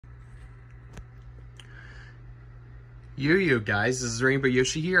Yo guys, this is Rainbow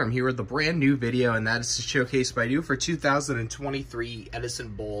Yoshi here. I'm here with a brand new video, and that is to showcase my new for 2023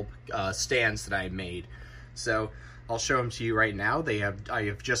 Edison bulb stands that I made. So I'll show them to you right now. I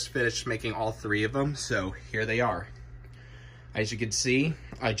have just finished making all three of them, so here they are. As you can see,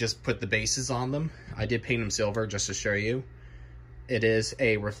 I just put the bases on them. I did paint them silver just to show you. It is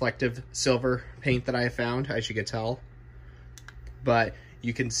a reflective silver paint that I found, as you can tell. But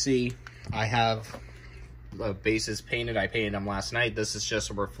you can see I have bases painted. I painted them last night. This is just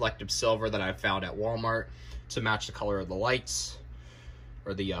a reflective silver that I found at Walmart to match the color of the lights,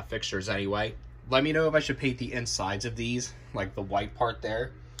 or the fixtures anyway. Let me know if I should paint the insides of these, like the white part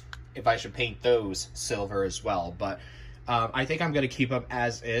there, if I should paint those silver as well. But I think I'm going to keep them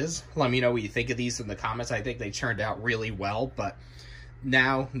as is. Let me know what you think of these in the comments. I think they turned out really well. But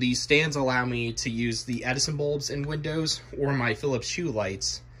now these stands allow me to use the Edison bulbs in windows or my Philips Hue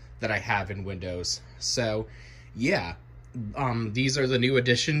lights that I have in windows. So yeah, these are the new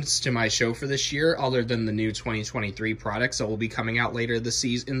additions to my show for this year, other than the new 2023 products that will be coming out later in the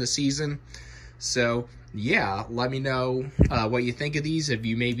season. So yeah, let me know what you think of these, if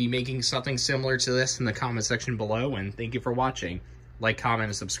you may be making something similar to this, in the comment section below. And thank you for watching. Like, comment,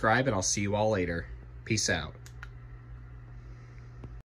 and subscribe, and I'll see you all later. Peace out.